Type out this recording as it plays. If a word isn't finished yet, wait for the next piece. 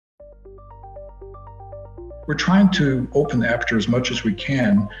We're trying to open the aperture as much as we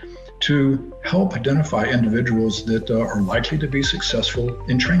can to help identify individuals that are likely to be successful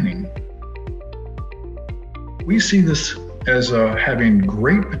in training. We see this as having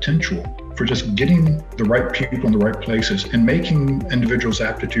great potential for just getting the right people in the right places and making individuals'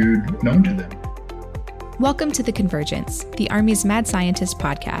 aptitude known to them. Welcome to The Convergence, the Army's Mad Scientist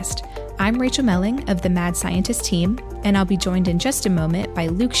podcast. I'm Rachel Melling of the Mad Scientist team, and I'll be joined in just a moment by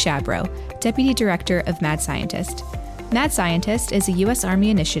Luke Shabro, Deputy Director of Mad Scientist. Mad Scientist is a U.S.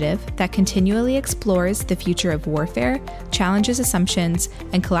 Army initiative that continually explores the future of warfare, challenges assumptions,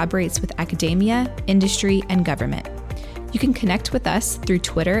 and collaborates with academia, industry, and government. You can connect with us through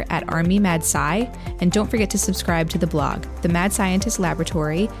Twitter at ArmyMadSci, and don't forget to subscribe to the blog, The Mad Scientist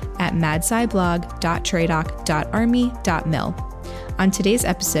Laboratory, at madsciblog.tradoc.army.mil. On today's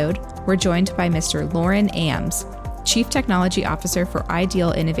episode, we're joined by Mr. Loran Ambs, Chief Technology Officer for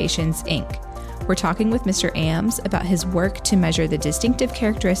Ideal Innovations, Inc. We're talking with Mr. Ambs about his work to measure the distinctive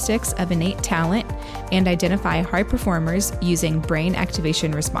characteristics of innate talent and identify high performers using brain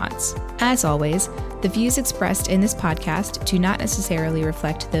activation response. As always, the views expressed in this podcast do not necessarily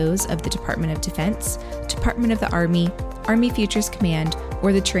reflect those of the Department of Defense, Department of the Army, Army Futures Command,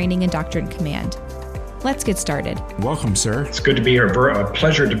 or the Training and Doctrine Command. Let's get started. Welcome, sir. It's good to be here. A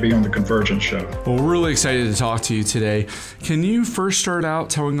pleasure to be on the Convergence show. Well, we're really excited to talk to you today. Can you first start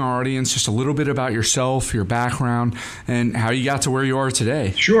out telling our audience just a little bit about yourself, your background, and how you got to where you are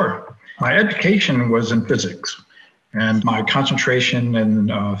today? Sure. My education was in physics, and my concentration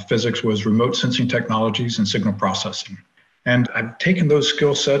in physics was remote sensing technologies and signal processing. And I've taken those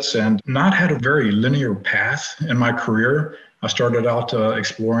skill sets and not had a very linear path in my career. I started out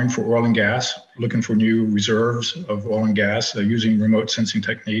exploring for oil and gas, looking for new reserves of oil and gas using remote sensing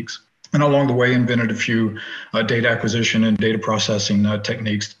techniques. And along the way, invented a few data acquisition and data processing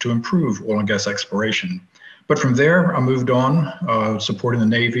techniques to improve oil and gas exploration. But from there, I moved on, supporting the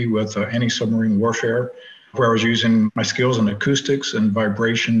Navy with anti-submarine warfare, where I was using my skills in acoustics and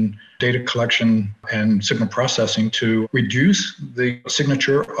vibration, data collection, and signal processing to reduce the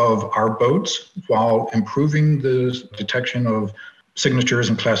signature of our boats while improving the detection of signatures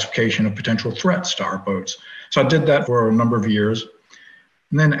and classification of potential threats to our boats. So I did that for a number of years.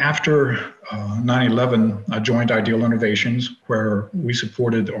 And then after 9/11, I joined Ideal Innovations, where we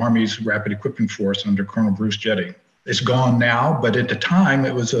supported the Army's Rapid Equipping Force under Colonel Bruce Jetty. It's gone now, but at the time,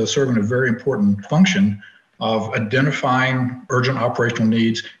 it was serving a very important function of identifying urgent operational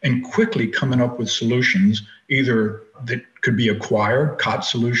needs and quickly coming up with solutions, either that could be acquired, COT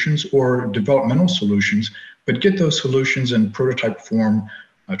solutions, or developmental solutions, but get those solutions in prototype form,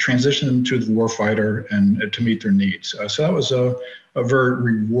 transition them to the warfighter and to meet their needs. So that was a very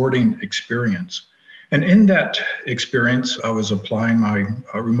rewarding experience. And in that experience, I was applying my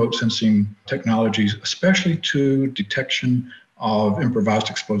remote sensing technologies, especially to detection of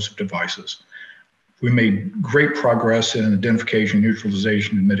improvised explosive devices. We made great progress in identification,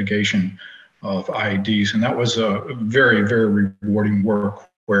 neutralization, and mitigation of IEDs. And that was a very, very rewarding work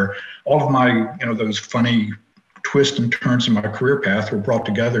where all of my, those funny twists and turns in my career path were brought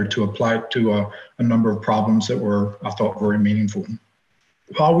together to apply it to a number of problems that were, I thought, very meaningful.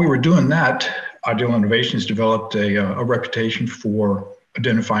 While we were doing that, Ideal Innovations developed a reputation for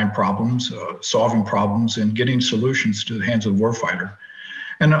identifying problems, solving problems, and getting solutions to the hands of the warfighter.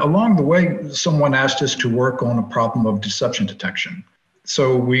 And along the way, someone asked us to work on a problem of deception detection.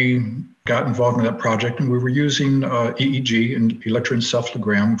 So we got involved in that project, and we were using EEG and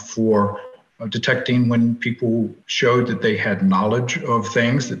electroencephalogram for detecting when people showed that they had knowledge of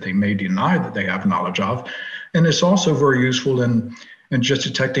things that they may deny that they have knowledge of. And it's also very useful in just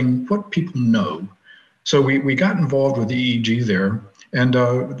detecting what people know. So we got involved with EEG there, and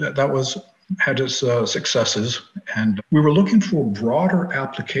that had its successes. And we were looking for a broader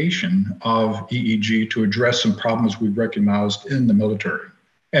application of EEG to address some problems we recognized in the military.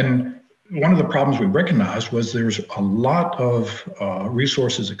 And one of the problems we recognized was there's a lot of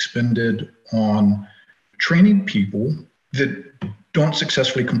resources expended on training people that don't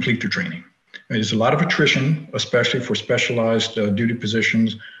successfully complete their training. There's a lot of attrition, especially for specialized duty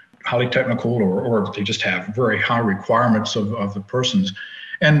positions, highly technical, or they just have very high requirements of the persons.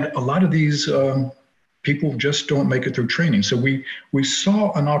 And a lot of these people just don't make it through training. So we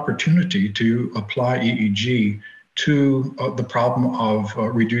saw an opportunity to apply EEG to the problem of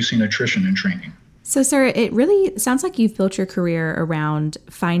reducing attrition in training. So, sir, it really sounds like you've built your career around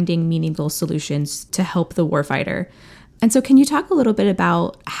finding meaningful solutions to help the warfighter. And so can you talk a little bit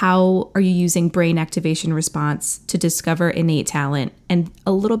about how are you using brain activation response to discover innate talent and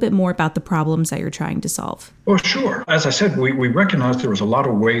a little bit more about the problems that you're trying to solve? Well, sure. As I said, we recognized there was a lot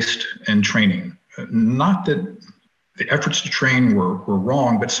of waste in training. Not that the efforts to train were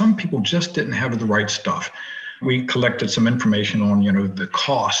wrong, but some people just didn't have the right stuff. We collected some information on, the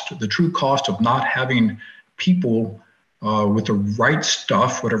cost, the true cost of not having people with the right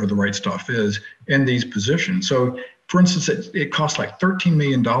stuff, whatever the right stuff is, in these positions. So, for instance, it costs like $13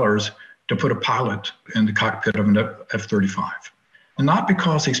 million to put a pilot in the cockpit of an F-35. And not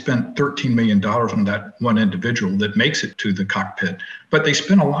because they spent $13 million on that one individual that makes it to the cockpit, but they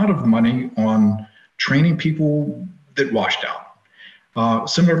spent a lot of money on training people that washed out.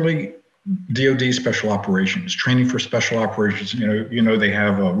 Similarly, DoD special operations, training for special operations, they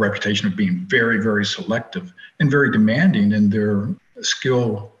have a reputation of being very, very selective and very demanding in their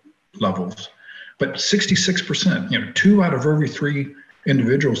skill levels. But 66%, 2 out of every 3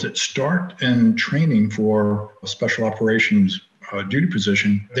 individuals that start in training for a special operations duty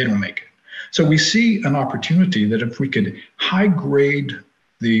position, they don't make it. So we see an opportunity that if we could high grade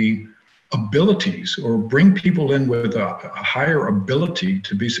the abilities or bring people in with a higher ability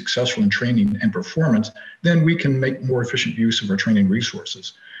to be successful in training and performance, then we can make more efficient use of our training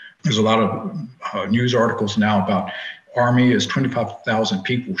resources. There's a lot of news articles now about Army is 25,000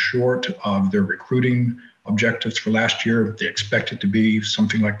 people short of their recruiting objectives for last year. They expect it to be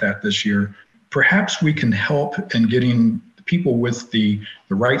something like that this year. Perhaps we can help in getting people with the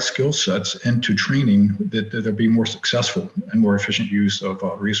right skill sets into training that they'll be more successful and more efficient use of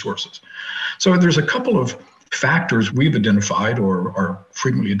resources. So there's a couple of factors we've identified or are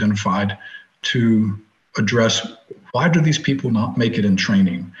frequently identified to address why do these people not make it in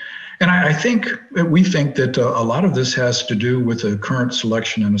training. And we think that a lot of this has to do with the current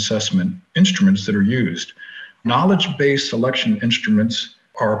selection and assessment instruments that are used. Knowledge-based selection instruments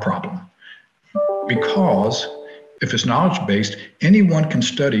are a problem because if it's knowledge-based, anyone can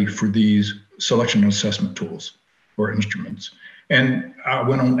study for these selection and assessment tools or instruments. And I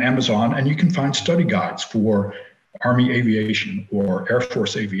went on Amazon and you can find study guides for Army aviation or Air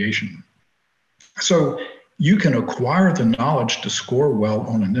Force aviation. So you can acquire the knowledge to score well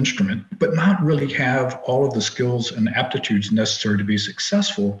on an instrument, but not really have all of the skills and aptitudes necessary to be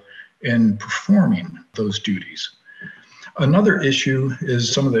successful in performing those duties. Another issue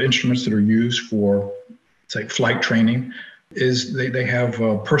is some of the instruments that are used for, say, flight training, is they have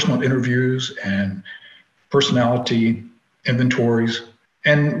personal interviews and personality inventories.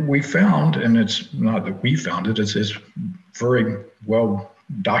 And we found, and it's not that we found it, it's very well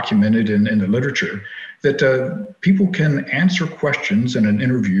documented in the literature, that people can answer questions in an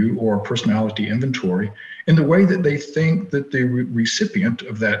interview or personality inventory in the way that they think that the recipient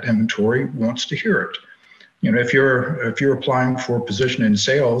of that inventory wants to hear it. If you're applying for a position in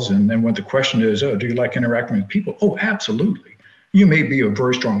sales and then when the question is, do you like interacting with people? Oh, absolutely. You may be a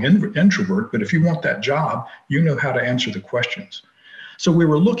very strong introvert, but if you want that job, you know how to answer the questions. So we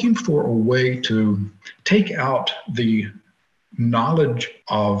were looking for a way to take out the knowledge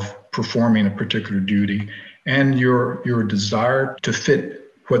of performing a particular duty and your desire to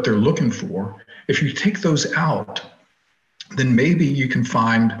fit what they're looking for. If you take those out, then maybe you can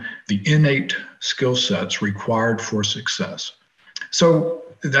find the innate skill sets required for success. So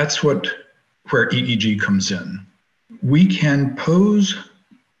that's where EEG comes in. We can pose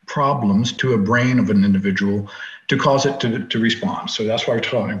problems to a brain of an individual to cause it to respond. So that's why we're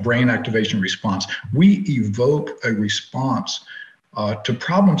talking brain activation response. We evoke a response to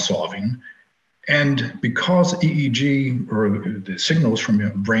problem solving. And because EEG or the signals from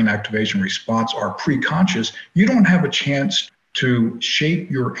your brain activation response are preconscious, you don't have a chance to shape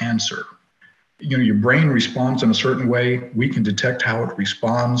your answer. Your brain responds in a certain way. We can detect how it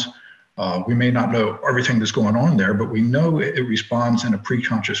responds. We may not know everything that's going on there, but we know it responds in a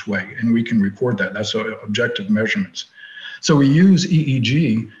preconscious way, and we can record that. That's objective measurements. So we use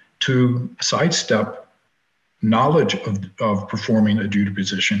EEG to sidestep knowledge of performing a duty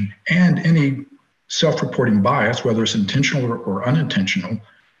position and any self-reporting bias, whether it's intentional or unintentional,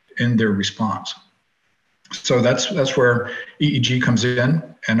 in their response. So that's where EEG comes in,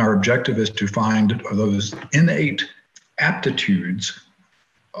 and our objective is to find those innate aptitudes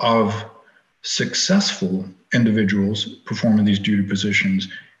of successful individuals performing these duty positions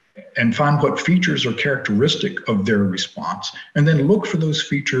and find what features are characteristic of their response, and then look for those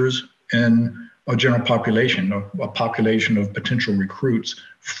features in a general population, a population of potential recruits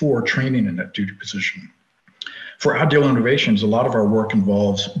for training in that duty position. For Ideal Innovations, a lot of our work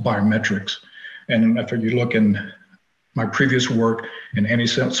involves biometrics. And if you look in my previous work in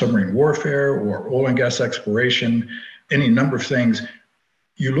anti-submarine warfare or oil and gas exploration, any number of things.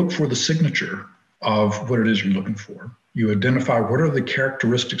 You look for the signature of what it is you're looking for. You identify what are the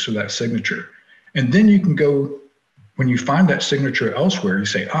characteristics of that signature. And then you can go, when you find that signature elsewhere, you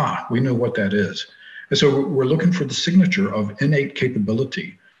say, we know what that is. And so we're looking for the signature of innate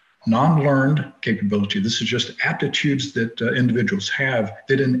capability, non-learned capability. This is just aptitudes that individuals have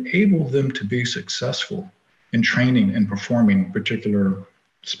that enable them to be successful in training and performing particular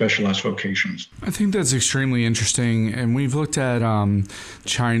specialized vocations. I think that's extremely interesting. And we've looked at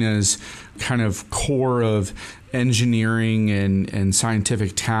China's kind of core of engineering and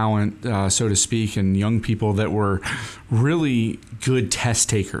scientific talent, so to speak, and young people that were really good test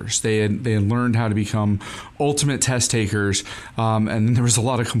takers. They had learned how to become ultimate test takers. And there was a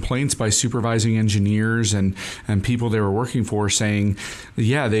lot of complaints by supervising engineers and people they were working for saying,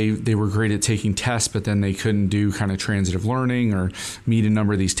 they were great at taking tests, but then they couldn't do kind of transitive learning or meet a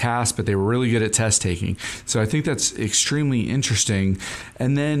number of these tasks, but they were really good at test taking. So I think that's extremely interesting.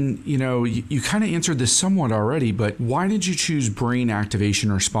 And then, you kind of answered this somewhat already, but why did you choose brain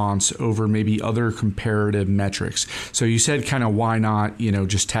activation response over maybe other comparative metrics? So you said kind of why not,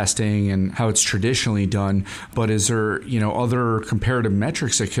 just testing and how it's traditionally done, but is there, other comparative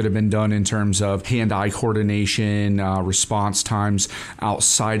metrics that could have been done in terms of hand-eye coordination, response times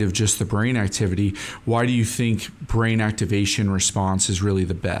outside of just the brain activity? Why do you think brain activation response is really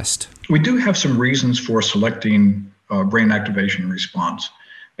the best? We do have some reasons for selecting brain activation response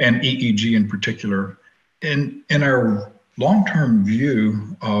and EEG in particular. In our long-term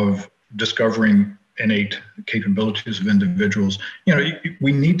view of discovering innate capabilities of individuals,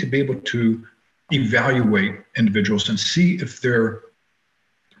 we need to be able to evaluate individuals and see if their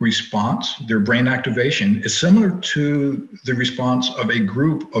response, their brain activation, is similar to the response of a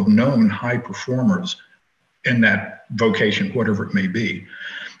group of known high performers in that vocation, whatever it may be.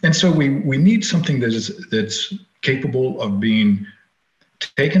 And so we need something that's capable of being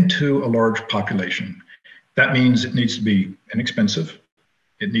taken to a large population. That means it needs to be inexpensive.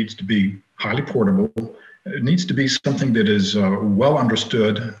 It needs to be highly portable. It needs to be something that is well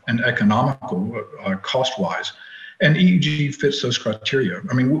understood and economical cost-wise. And EEG fits those criteria.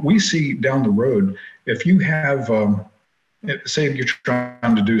 I mean, we see down the road, if you have, say you're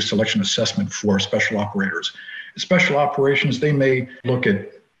trying to do selection assessment for special operators. Special operations, they may look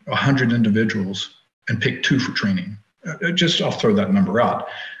at 100 individuals and pick 2 for training. I'll throw that number out.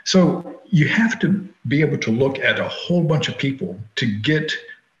 So you have to be able to look at a whole bunch of people to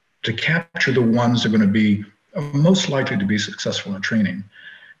capture the ones that are going to be most likely to be successful in training.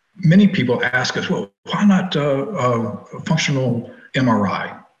 Many people ask us, well, why not functional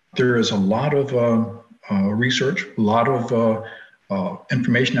MRI? There is a lot of research, a lot of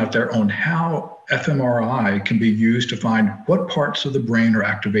information out there on how fMRI can be used to find what parts of the brain are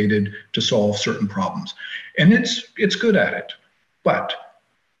activated to solve certain problems. And it's good at it. But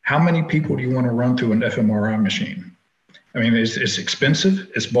how many people do you want to run through an fMRI machine? I mean, it's expensive,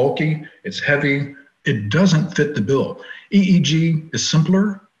 it's bulky, it's heavy. It doesn't fit the bill. EEG is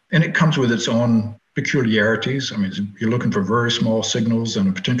simpler, and it comes with its own peculiarities. I mean, you're looking for very small signals in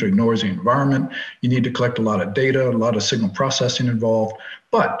a potentially noisy environment. You need to collect a lot of data, a lot of signal processing involved,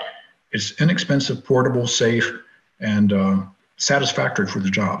 but it's inexpensive, portable, safe, and satisfactory for the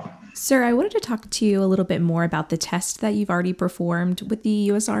job. Sir, I wanted to talk to you a little bit more about the test that you've already performed with the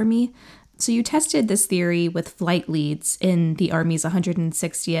U.S. Army. So you tested this theory with flight leads in the Army's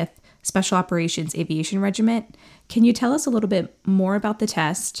 160th Special Operations Aviation Regiment. Can you tell us a little bit more about the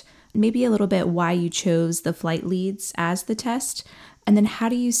test, maybe a little bit why you chose the flight leads as the test, and then how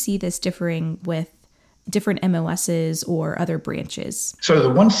do you see this differing with different MOSs or other branches? So the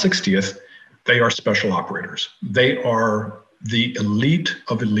 160th, they are special operators. They are the elite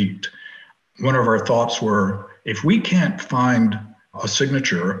of elite. One of our thoughts were, if we can't find a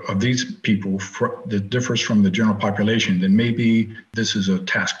signature of these people that differs from the general population, then maybe this is a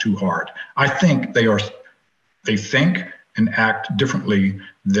task too hard. I think they think and act differently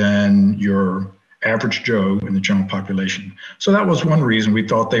than your average Joe in the general population. So that was one reason we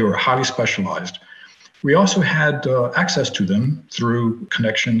thought they were highly specialized. We also had access to them through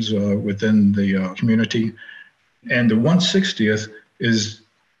connections within the community. And the 160th is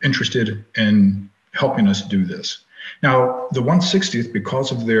interested in helping us do this. Now, the 160th,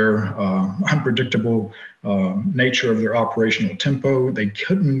 because of their unpredictable nature of their operational tempo, they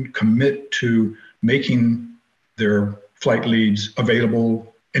couldn't commit to making their flight leads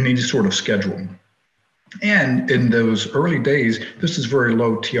available in any sort of schedule. And in those early days, this is very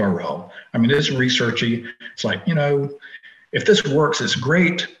low TRL. I mean, it's researchy. It's like, if this works, it's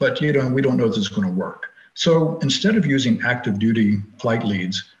great, but we don't know if this is going to work. So instead of using active duty flight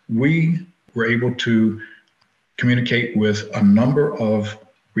leads, we were able to communicate with a number of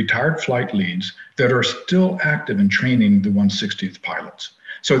retired flight leads that are still active in training the 160th pilots.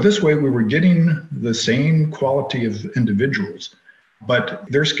 So this way we were getting the same quality of individuals, but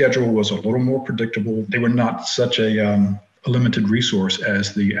their schedule was a little more predictable. They were not such a limited resource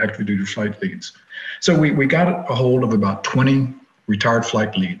as the active duty flight leads. So we got a hold of about 20 retired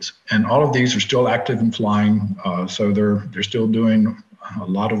flight leads, and all of these are still active and flying. So they're still doing a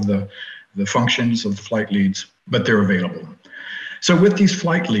lot of the functions of the flight leads, but they're available. So with these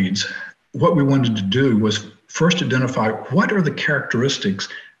flight leads, what we wanted to do was first identify what are the characteristics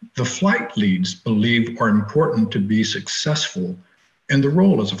the flight leads believe are important to be successful in the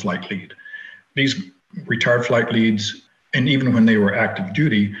role as a flight lead. These retired flight leads, and even when they were active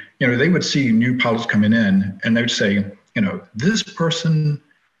duty, they would see new pilots coming in and they'd say, this person,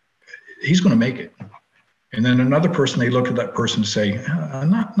 he's going to make it. And then another person, they look at that person and say,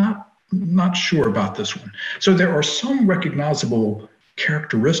 not sure about this one. So there are some recognizable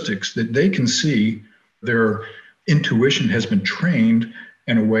characteristics that they can see. Their intuition has been trained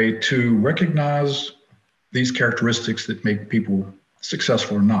in a way to recognize these characteristics that make people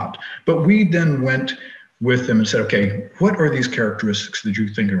successful or not. But we then went with them and said, okay, what are these characteristics that you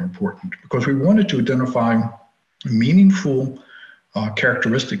think are important? Because we wanted to identify meaningful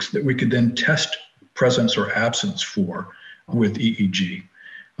characteristics that we could then test presence or absence for with EEG.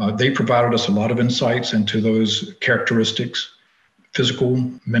 They provided us a lot of insights into those characteristics: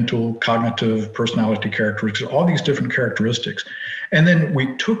 physical, mental, cognitive, personality characteristics, all these different characteristics. And then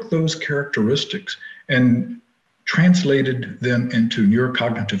we took those characteristics and translated them into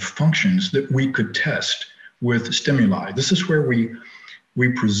neurocognitive functions that we could test with stimuli. This is where we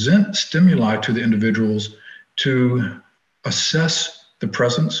present stimuli to the individuals to assess the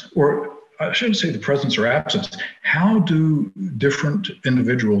presence, or I shouldn't say the presence or absence. How do different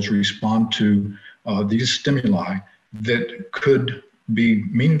individuals respond to these stimuli that could be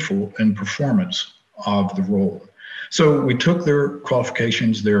meaningful in performance of the role? So we took their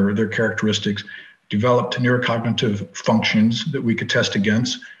qualifications, their characteristics, developed neurocognitive functions that we could test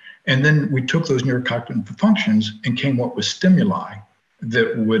against, and then we took those neurocognitive functions and came up with stimuli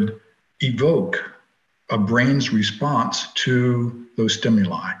that would evoke a brain's response to those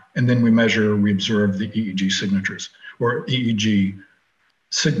stimuli. And then we observe the EEG signatures or EEG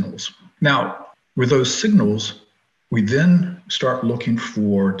signals. Now, with those signals, we then start looking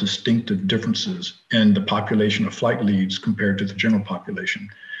for distinctive differences in the population of flight leads compared to the general population.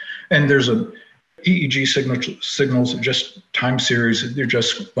 And there's a EEG signals, just time series, they're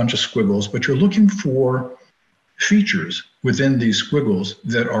just a bunch of squiggles, but you're looking for features within these squiggles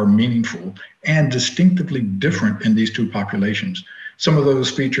that are meaningful and distinctively different in these two populations. Some of those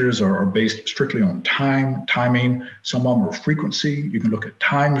features are based strictly on timing. Some of them are frequency. You can look at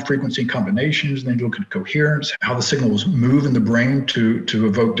time and frequency combinations, and then you look at coherence, how the signals move in the brain to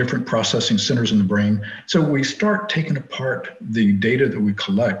evoke different processing centers in the brain. So we start taking apart the data that we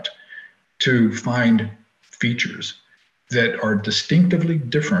collect to find features that are distinctively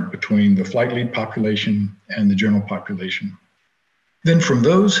different between the flight lead population and the general population. Then from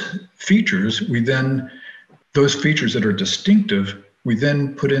those features, those features that are distinctive, we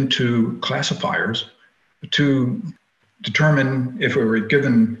then put into classifiers to determine, if we were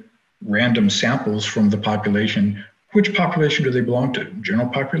given random samples from the population, which population do they belong to? General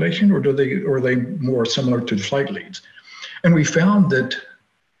population, or are they more similar to the flight leads? And we found that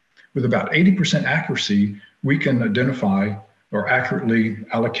with about 80% accuracy, we can identify or accurately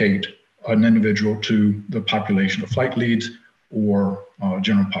allocate an individual to the population of flight leads or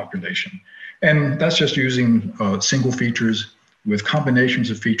general population. And that's just using single features. With combinations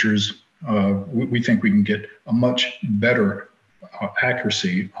of features, we think we can get a much better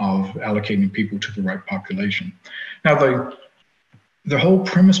accuracy of allocating people to the right population. Now, the whole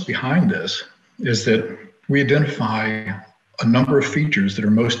premise behind this is that we identify a number of features that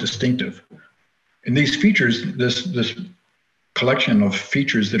are most distinctive. And these features, this collection of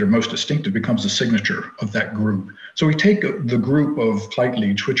features that are most distinctive becomes the signature of that group. So we take the group of flight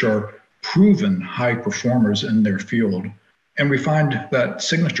leads, which are proven high performers in their field, and we find that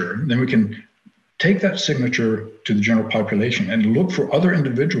signature. Then we can take that signature to the general population and look for other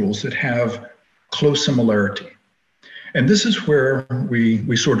individuals that have close similarity. And this is where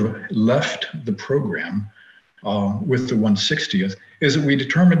we sort of left the program with the 160th, is that we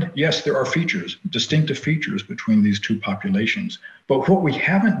determined, yes, there are features, distinctive features between these two populations. But what we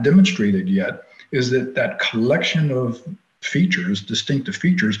haven't demonstrated yet is that collection of features, distinctive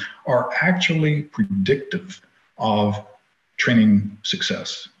features, are actually predictive of training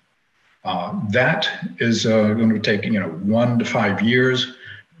success. That is going to take 1 to 5 years.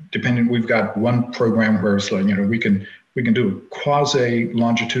 depending, we've got one program where it's like, we can do a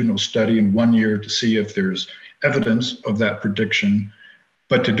quasi-longitudinal study in 1 year to see if there's evidence of that prediction.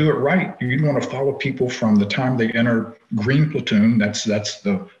 But to do it right, you'd want to follow people from the time they enter green platoon. That's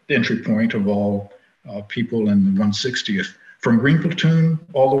the entry point of all people in the 160th. From green platoon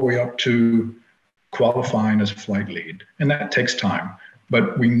all the way up to qualifying as a flight lead. And that takes time.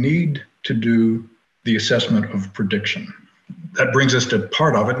 But we need to do the assessment of prediction. That brings us to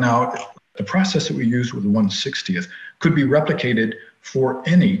part of it. Now, the process that we use with the 160th could be replicated for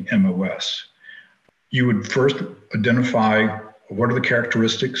any MOS. You would first identify what are the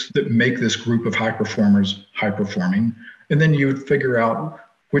characteristics that make this group of high performers high performing, and then you would figure out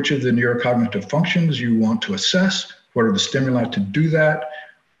which of the neurocognitive functions you want to assess, what are the stimuli to do that,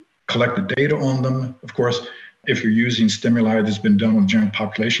 collect the data on them. Of course, if you're using stimuli that's been done with the general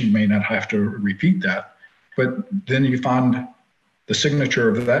population, you may not have to repeat that. But then you find the signature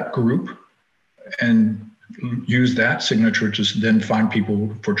of that group and use that signature to then find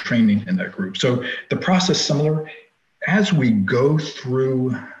people for training in that group. So the process is similar. As we go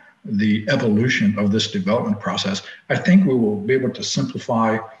through the evolution of this development process, I think we will be able to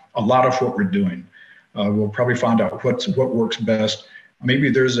simplify a lot of what we're doing. We'll probably find out what works best. Maybe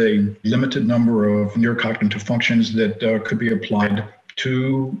there's a limited number of neurocognitive functions that could be applied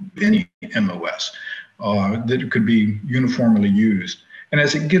to any MOS that could be uniformly used. And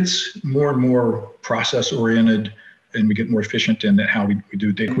as it gets more and more process-oriented and we get more efficient in how we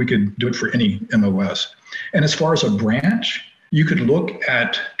do data, we could do it for any MOS. And as far as a branch, you could look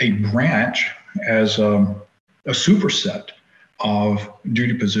at a branch as a superset of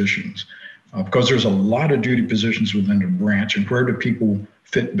duty positions because there's a lot of duty positions within a branch, and where do people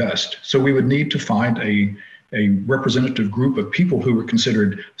fit best? So we would need to find a representative group of people who were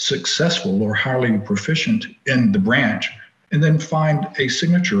considered successful or highly proficient in the branch, and then find a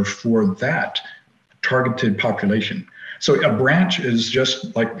signature for that targeted population. So a branch is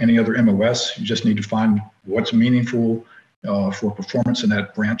just like any other MOS. You just need to find what's meaningful for performance in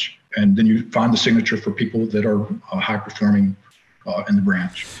that branch, and then you find the signature for people that are high performing in the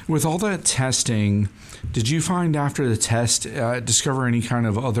branch. With all that testing, did you find after the test, discover any kind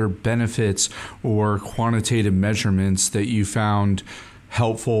of other benefits or quantitative measurements that you found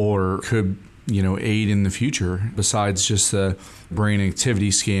helpful or could aid in the future besides just the brain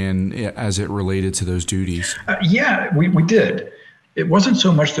activity scan as it related to those duties? Yeah, we did. It wasn't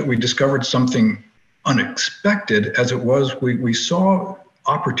so much that we discovered something unexpected as it was we saw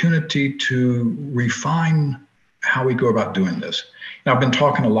opportunity to refine how we go about doing this. Now, I've been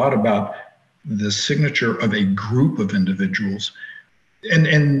talking a lot about the signature of a group of individuals,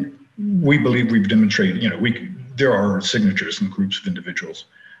 and we believe we've demonstrated, there are signatures in groups of individuals.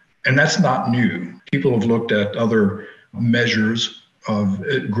 And that's not new. People have looked at other measures of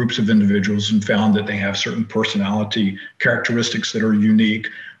groups of individuals and found that they have certain personality characteristics that are unique,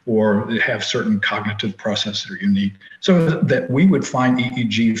 or they have certain cognitive processes that are unique. So that we would find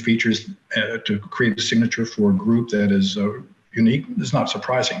EEG features to create a signature for a group that is unique is not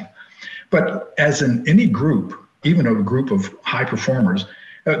surprising. But as in any group, even a group of high performers,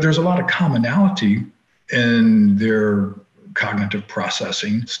 there's a lot of commonality in their cognitive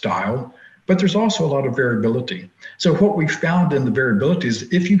processing style, but there's also a lot of variability. So what we found in the variability is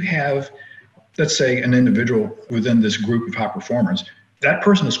if you have, let's say, an individual within this group of high performers, that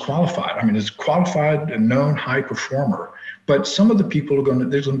person is qualified. I mean, it's qualified and known high performer, but some of the people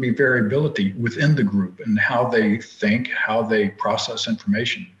there's going to be variability within the group and how they think, how they process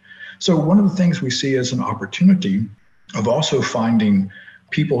information. So one of the things we see as an opportunity of also finding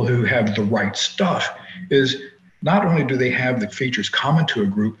people who have the right stuff is not only do they have the features common to a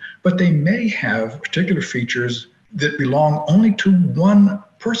group, but they may have particular features that belong only to one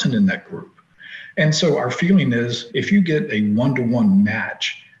person in that group. And so our feeling is if you get a one-to-one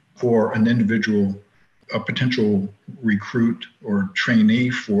match for an individual, a potential recruit or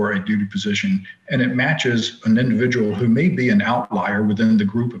trainee for a duty position, and it matches an individual who may be an outlier within the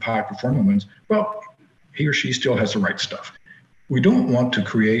group of high-performing ones, well, he or she still has the right stuff. We don't want to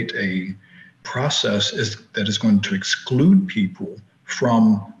create a process that is going to exclude people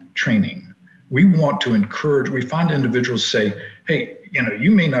from training. We want to encourage, we find individuals say, hey,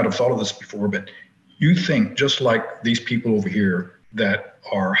 you may not have thought of this before, but you think just like these people over here that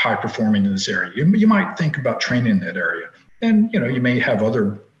are high performing in this area. You might think about training in that area. And, you may have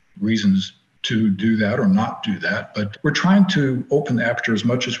other reasons to do that or not do that, but we're trying to open the aperture as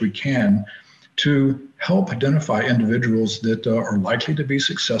much as we can to help identify individuals that are likely to be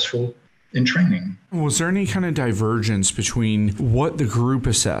successful in training. Was there any kind of divergence between what the group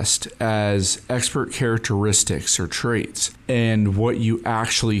assessed as expert characteristics or traits and what you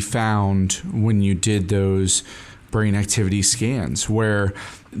actually found when you did those brain activity scans, where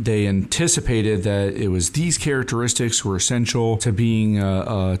they anticipated that it was these characteristics were essential to being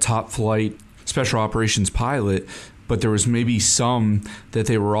a top flight special operations pilot, but there was maybe some that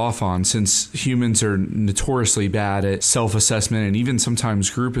they were off on, since humans are notoriously bad at self-assessment and even sometimes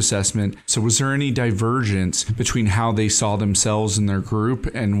group assessment. So was there any divergence between how they saw themselves in their group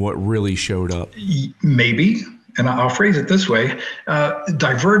and what really showed up? Maybe. And I'll phrase it this way.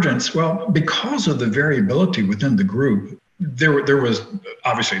 Divergence, well, because of the variability within the group, there was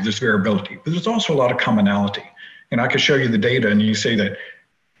obviously this variability, but there's also a lot of commonality. And I could show you the data, and you say that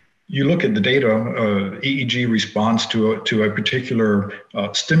you look at the data, EEG response to a particular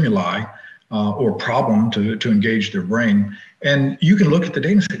stimuli or problem to engage their brain. And you can look at the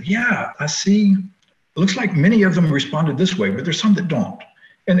data and say, yeah, I see, it looks like many of them responded this way, but there's some that don't.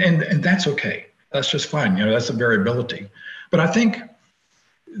 And that's okay. That's just fine. That's a variability. But I think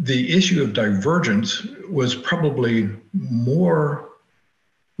the issue of divergence was probably we're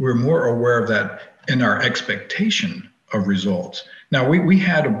more aware of that in our expectation of results. Now, we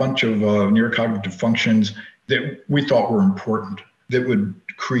had a bunch of neurocognitive functions that we thought were important, that would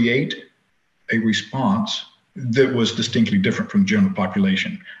create a response that was distinctly different from the general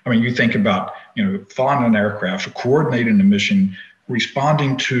population. I mean, you think about, flying an aircraft, coordinating a mission,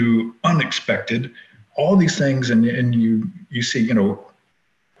 responding to unexpected, all these things, and you see,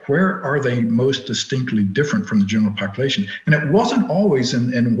 where are they most distinctly different from the general population? And it wasn't always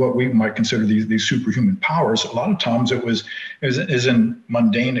in what we might consider these superhuman powers. A lot of times it was in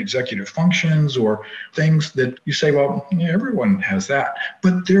mundane executive functions or things that you say, well, everyone has that.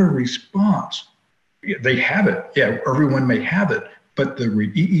 But their response, they have it. Yeah, everyone may have it. But the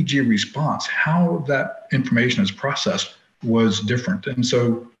EEG response, how that information is processed, was different. And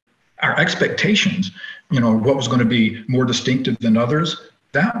so our expectations, what was going to be more distinctive than others,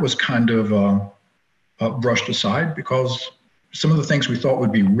 that was kind of brushed aside, because some of the things we thought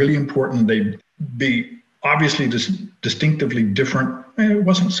would be really important, they'd be obviously distinctively different. It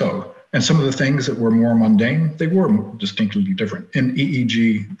wasn't so. And some of the things that were more mundane, they were more distinctly different in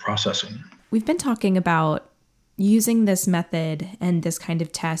EEG processing. We've been talking about using this method and this kind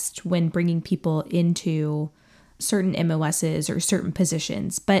of test when bringing people into certain MOSs or certain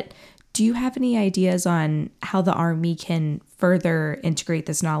positions, but do you have any ideas on how the Army can further integrate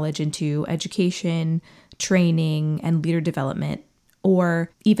this knowledge into education, training, and leader development,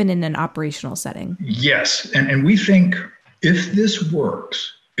 or even in an operational setting? Yes, and we think if this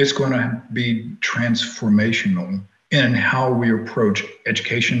works, it's going to be transformational in how we approach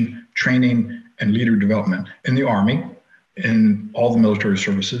education, training, and leader development in the Army, in all the military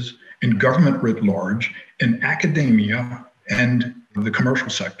services, in government writ large, in academia, and the commercial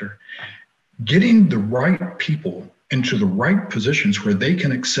sector. Getting the right people into the right positions where they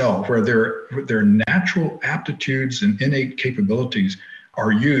can excel, where their natural aptitudes and innate capabilities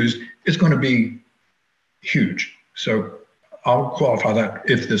are used, is going to be huge. So I'll qualify that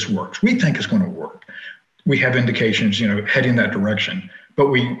if this works. We think it's going to work. We have indications, heading that direction, but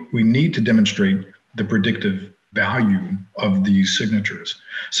we need to demonstrate the predictive value of these signatures.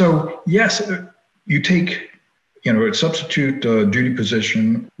 So yes, you take a substitute duty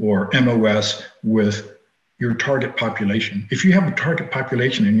position or MOS with your target population. If you have a target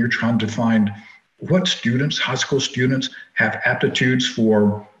population and you're trying to find what students, high school students, have aptitudes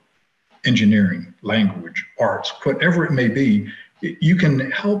for engineering, language, arts, whatever it may be, you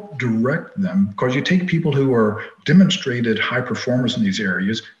can help direct them, because you take people who are demonstrated high performers in these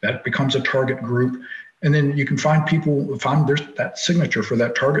areas, that becomes a target group. And then you can find there's that signature for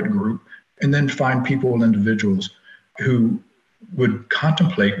that target group, and then find people, individuals who would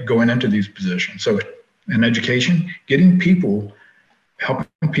contemplate going into these positions. So in education,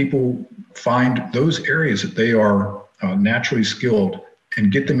 helping people find those areas that they are naturally skilled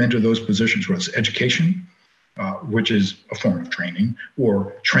and get them into those positions, whether it's education, which is a form of training,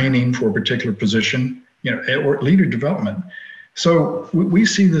 or training for a particular position, or leader development. So we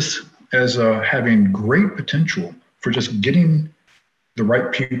see this as having great potential for just getting the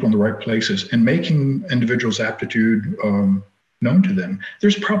right people in the right places and making individuals' aptitude known to them.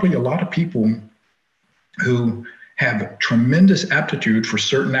 There's probably a lot of people who have tremendous aptitude for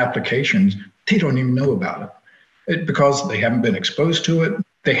certain applications. They don't even know about it because they haven't been exposed to it.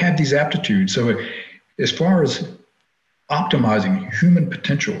 They have these aptitudes. So as far as optimizing human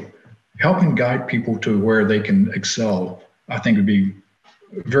potential, helping guide people to where they can excel, I think would be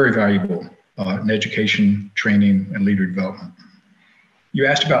very valuable in education, training, and leader development. You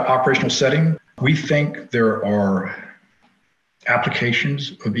asked about operational setting. We think there are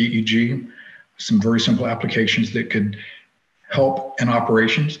applications of EEG, some very simple applications that could help in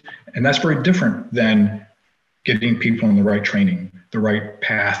operations. And that's very different than getting people in the right training, the right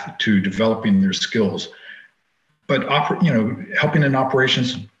path to developing their skills. But helping in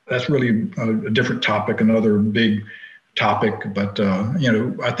operations, that's really a different topic, another big topic. But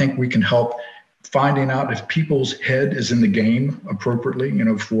I think we can help finding out if people's head is in the game appropriately,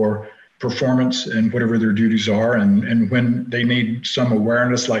 for performance and whatever their duties are, and when they need some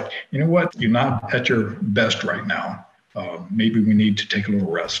awareness, like, you're not at your best right now. Maybe we need to take a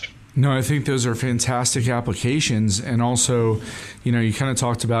little rest. No, I think those are fantastic applications. And also, you kind of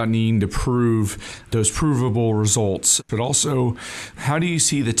talked about needing to prove those provable results, but also how do you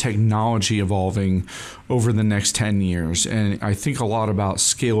see the technology evolving over the next 10 years? And I think a lot about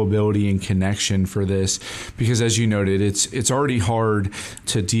scalability and connection for this, because as you noted, it's already hard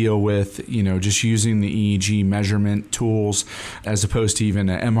to deal with, just using the EEG measurement tools as opposed to even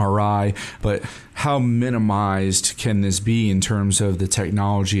an MRI, but how minimized can this be in terms of the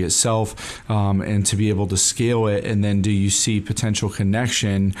technology itself, and to be able to scale it? And then do you see potential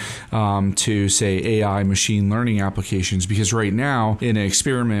connection to, say, AI machine learning applications? Because right now, in an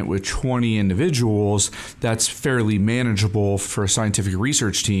experiment with 20 individuals, that's fairly manageable for a scientific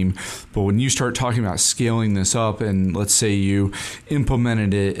research team. But when you start talking about scaling this up, and let's say you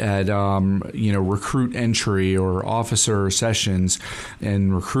implemented it at recruit entry or officer sessions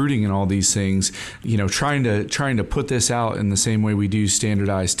and recruiting and all these things, trying to put this out in the same way we do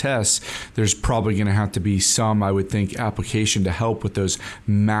standardized tests, there's probably going to have to be some, I would think, application to help with those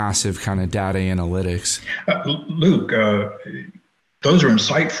massive kind of data analytics. Luke, those are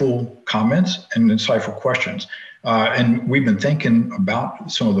insightful comments and insightful questions. And we've been thinking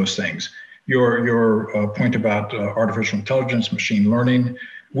about some of those things. Your point about artificial intelligence, machine learning,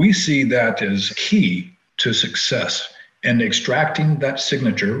 we see that as key to success and extracting that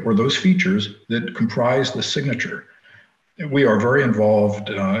signature or those features that comprise the signature. We are very involved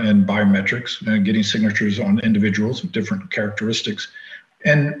in biometrics, getting signatures on individuals with different characteristics.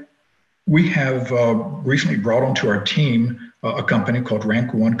 And we have recently brought onto our team a company called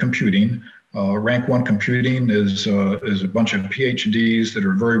Rank One Computing. Rank One Computing is a bunch of PhDs that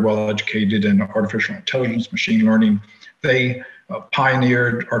are very well educated in artificial intelligence, machine learning. They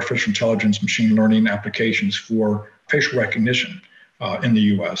pioneered artificial intelligence, machine learning applications for facial recognition in the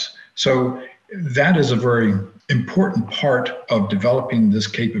US. So that is a very important part of developing this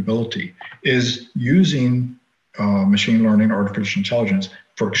capability, is using machine learning, artificial intelligence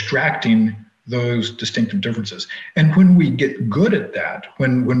for extracting those distinctive differences. And when we get good at that,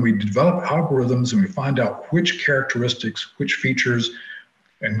 when we develop algorithms and we find out which characteristics, which features,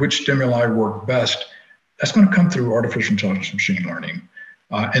 and which stimuli work best, that's going to come through artificial intelligence, machine learning.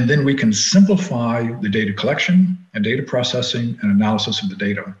 And then we can simplify the data collection and data processing and analysis of the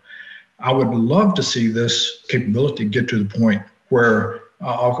data. I would love to see this capability get to the point where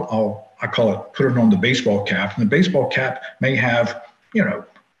I call it, put it on the baseball cap. And the baseball cap may have,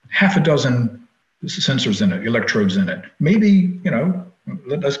 half a dozen sensors in it, electrodes in it. Maybe,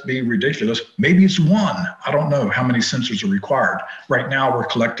 let's be ridiculous. Maybe it's one. I don't know how many sensors are required. Right now, we're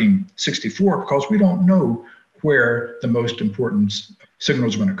collecting 64 because we don't know where the most important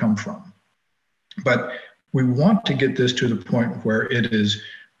signals are going to come from. But we want to get this to the point where it is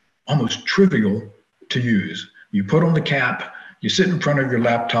almost trivial to use. You put on the cap, you sit in front of your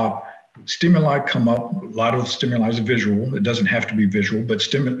laptop, stimuli come up. A lot of stimuli is visual. It doesn't have to be visual, but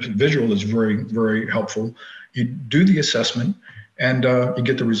visual is very, very helpful. You do the assessment and you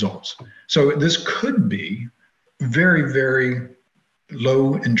get the results. So this could be very, very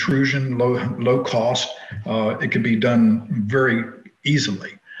low intrusion, low cost. It could be done very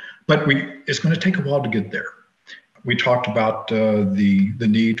easily, but it's going to take a while to get there. We talked about the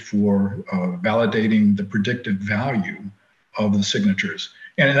need for validating the predictive value of the signatures.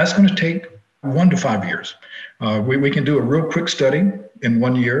 And that's going to take 1 to 5 years. We can do a real quick study in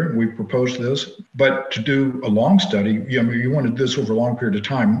 1 year. We proposed this, but to do a long study, you want to do this over a long period of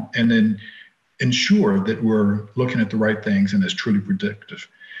time and then ensure that we're looking at the right things and it's truly predictive.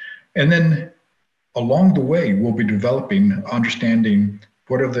 And then along the way, we'll be developing, understanding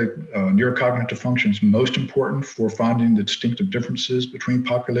what are the neurocognitive functions most important for finding the distinctive differences between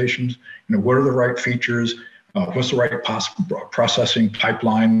populations? What are the right features? What's the right processing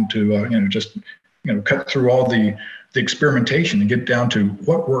pipeline to cut through all the experimentation and get down to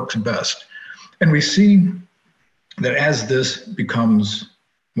what works best? And we see that as this becomes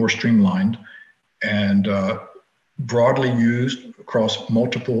more streamlined and broadly used across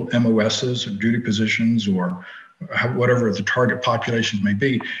multiple MOSs or duty positions or whatever the target populations may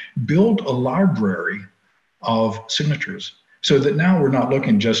be, build a library of signatures so that now we're not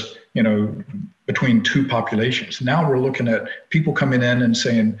looking just, between two populations. Now we're looking at people coming in and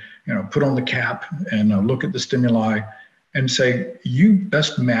saying, put on the cap and look at the stimuli and say, you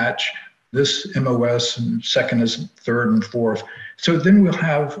best match this MOS, and second is third and fourth. So then we'll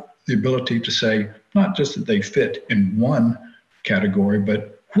have the ability to say, not just that they fit in one category,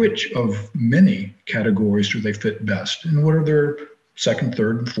 but which of many categories do they fit best? And what are their second,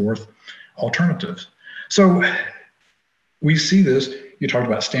 third, and fourth alternatives? So we see this. You talked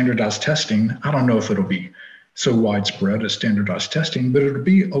about standardized testing. I don't know if it'll be so widespread as standardized testing, but it'll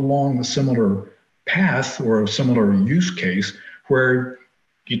be along a similar path or a similar use case where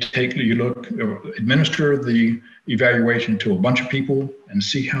you administer the evaluation to a bunch of people and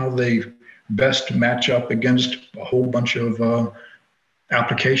see how they best match up against a whole bunch of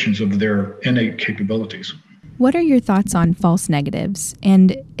applications of their innate capabilities. What are your thoughts on false negatives?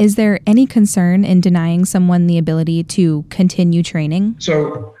 And is there any concern in denying someone the ability to continue training?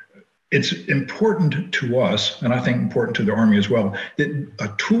 So it's important to us, and I think important to the Army as well, that a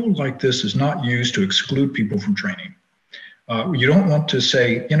tool like this is not used to exclude people from training. You don't want to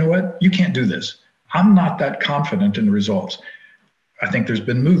say, you know what, you can't do this. I'm not that confident in the results. I think there's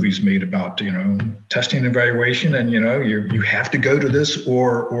been movies made about, testing and evaluation, and, you have to go to this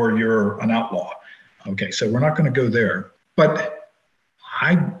or you're an outlaw. Okay, so we're not going to go there. But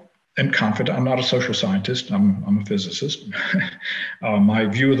I am confident. I'm not a social scientist. I'm a physicist. My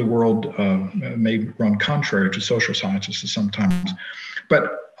view of the world may run contrary to social scientists sometimes.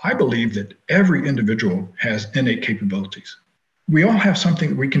 But I believe that every individual has innate capabilities. We all have something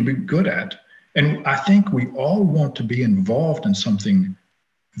that we can be good at. And I think we all want to be involved in something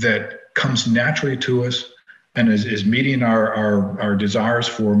that comes naturally to us and is meeting our desires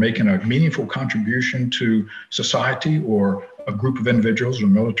for making a meaningful contribution to society or a group of individuals or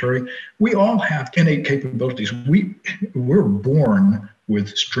military. We all have innate capabilities. We're born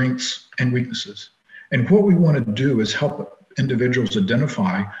with strengths and weaknesses. And what we want to do is help individuals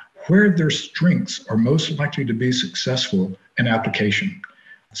identify where their strengths are most likely to be successful in application.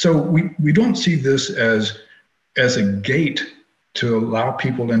 So we don't see this as a gate to allow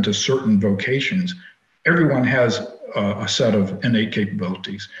people into certain vocations. Everyone has a set of innate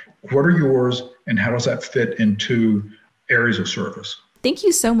capabilities. What are yours, and how does that fit into areas of service? Thank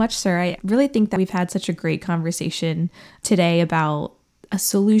you so much, sir. I really think that we've had such a great conversation today about a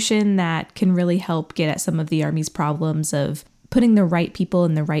solution that can really help get at some of the Army's problems of putting the right people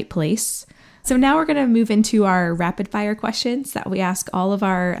in the right place. So now we're going to move into our rapid fire questions that we ask all of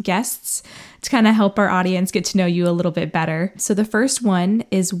our guests to kind of help our audience get to know you a little bit better. So the first one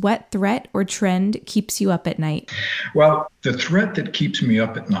is, what threat or trend keeps you up at night? Well, the threat that keeps me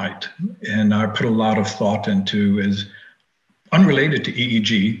up at night, and I put a lot of thought into, is unrelated to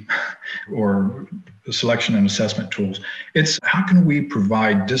EEG or the selection and assessment tools. It's how can we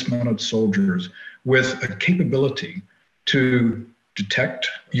provide dismounted soldiers with a capability to detect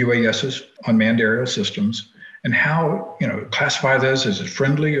UASs, unmanned aerial systems, and how, classify this, is it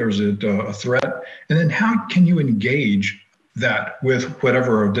friendly or is it a threat? And then how can you engage that with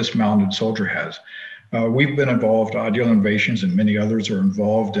whatever a dismounted soldier has? We've been involved, Ideal Innovations and many others are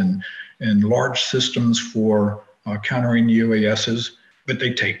involved in large systems for countering UASs, but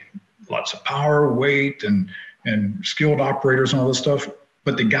they take lots of power, weight, and skilled operators and all this stuff.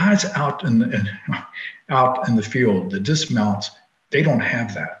 But the guys out in the field, the dismounts, they don't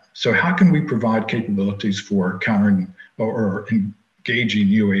have that. So how can we provide capabilities for countering or engaging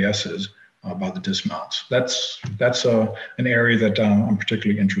UASs by the dismounts? That's an area that I'm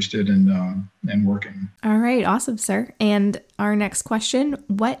particularly interested in working. All right, awesome, sir. And our next question,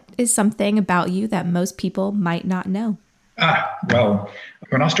 what is something about you that most people might not know? Well,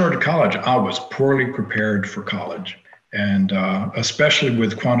 when I started college, I was poorly prepared for college, and especially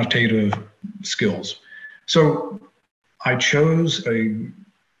with quantitative skills. So I chose a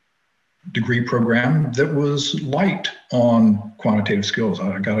degree program that was light on quantitative skills.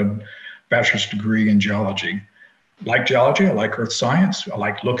 I got a bachelor's degree in geology. Like geology, I like earth science. I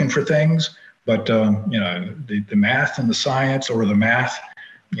like looking for things, but the math and the science, or the math,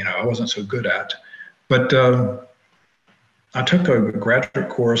 I wasn't so good at. But I took a graduate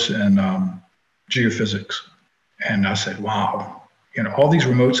course in geophysics, and I said, wow, all these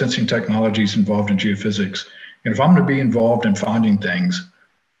remote sensing technologies involved in geophysics. And if I'm going to be involved in finding things,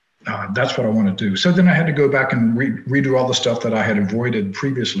 that's what I want to do. So then I had to go back and redo all the stuff that I had avoided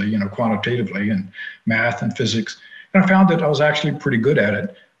previously, quantitatively, and math and physics. And I found that I was actually pretty good at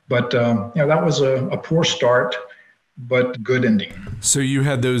it. But that was a poor start. but good ending. So you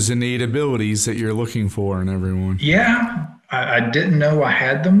had those innate abilities that you're looking for in everyone. Yeah, I didn't know I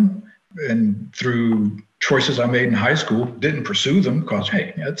had them. And through choices I made in high school, didn't pursue them because,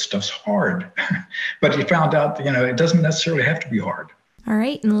 hey, that stuff's hard. But you found out, it doesn't necessarily have to be hard. All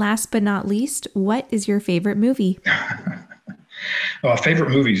right. And last but not least, what is your favorite movie? Favorite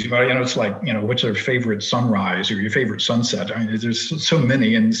movies, it's like, what's your favorite sunrise or your favorite sunset? I mean, there's so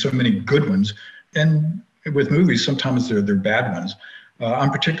many and so many good ones. And with movies, sometimes they're bad ones. I'm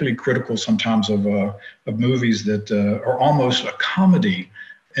particularly critical sometimes of movies that are almost a comedy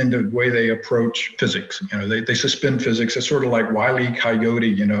in the way they approach physics. They suspend physics. It's sort of like Wile E.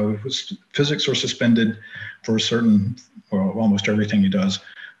 Coyote, physics are suspended for almost everything he does.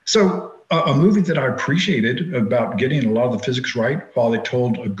 So a movie that I appreciated about getting a lot of the physics right while they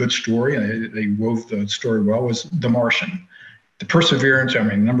told a good story and they wove the story well was The Martian. The perseverance,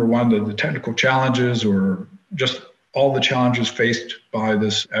 number one, the technical challenges or just all the challenges faced by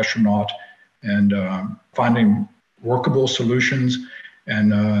this astronaut and finding workable solutions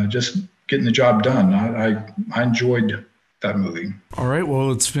and just getting the job done. I enjoyed that movie. All right.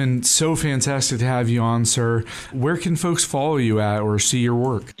 Well, it's been so fantastic to have you on, sir. Where can folks follow you at or see your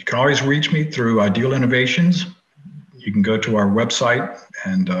work? You can always reach me through Ideal Innovations. You can go to our website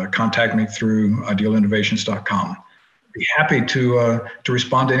and contact me through idealinnovations.com. Be happy to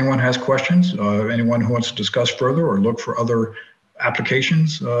respond to anyone who has questions, anyone who wants to discuss further or look for other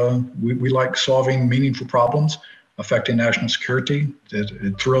applications. We like solving meaningful problems affecting national security.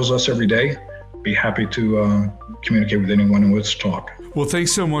 It thrills us every day. Be happy to communicate with anyone who wants to talk. Well,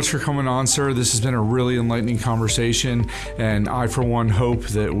 thanks so much for coming on, sir. This has been a really enlightening conversation, and I, for one, hope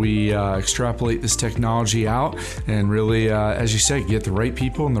that we extrapolate this technology out and really, as you said, get the right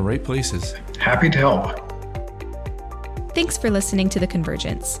people in the right places. Happy to help. Thanks for listening to The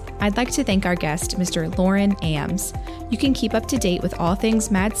Convergence. I'd like to thank our guest, Mr. Loran Ambs. You can keep up to date with all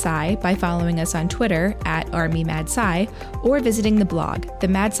things Mad Sci by following us on Twitter at ArmyMadSci or visiting the blog, The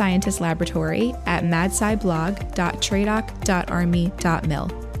Mad Scientist Laboratory, at madsciblog.tradoc.army.mil.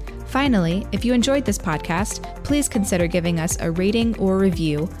 Finally, if you enjoyed this podcast, please consider giving us a rating or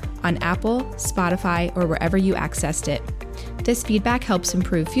review on Apple, Spotify, or wherever you accessed it. This feedback helps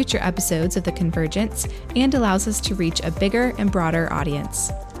improve future episodes of The Convergence and allows us to reach a bigger and broader audience.